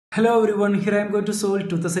Hello everyone, here I am going to solve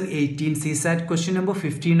 2018 CSAT question number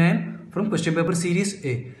 59 from question paper series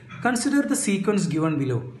A. Consider the sequence given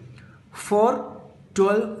below. 4,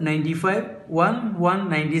 12, 95, 1, 1,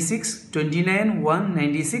 96, 29, 1,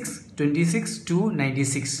 96, 26, 2,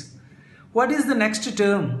 96. What is the next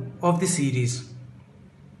term of the series?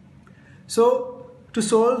 So to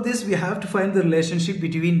solve this we have to find the relationship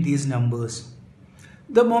between these numbers.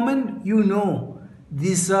 The moment you know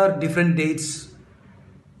these are different dates,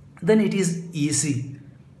 then it is easy.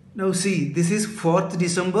 Now see, this is 4th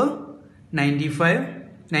December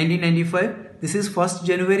 1995. This is 1st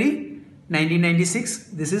January 1996.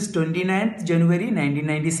 This is 29th January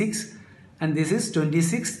 1996. And this is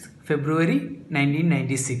 26th February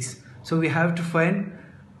 1996. So we have to find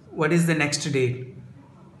what is the next date.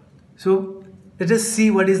 So let us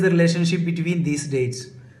see what is the relationship between these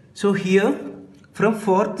dates. So here from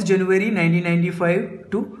 4th January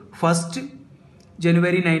 1995 to 1st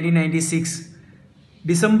January 1996.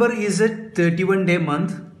 December is a 31-day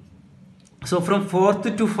month. So from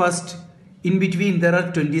 4th to 1st, in between there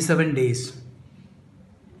are 27 days.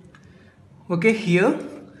 Okay, here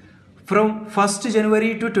from 1st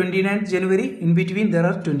January to 29th January, in between there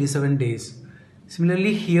are 27 days.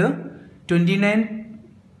 Similarly here, 29th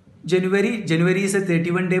January is a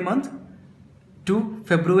 31-day month to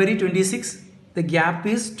February 26, the gap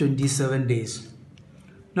is 27 days.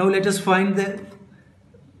 Now let us find the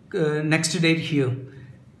next date here.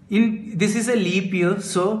 This is a leap year,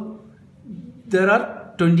 so there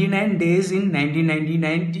are 29 days in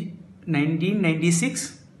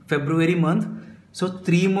 1996 February month. So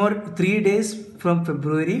 3 days from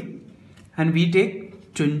February, and we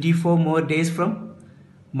take 24 more days from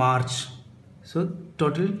March. So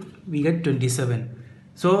total we get 27.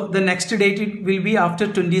 So the next date it will be after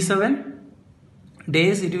 27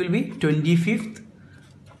 days. It will be 25th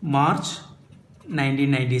March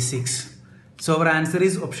 1996. So our answer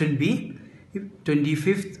is option B,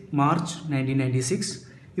 25th March 1996.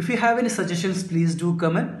 If you have any suggestions, please do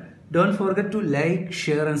comment. Don't forget to like,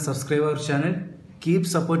 share and subscribe our channel. Keep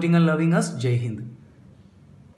supporting and loving us. Jai Hind.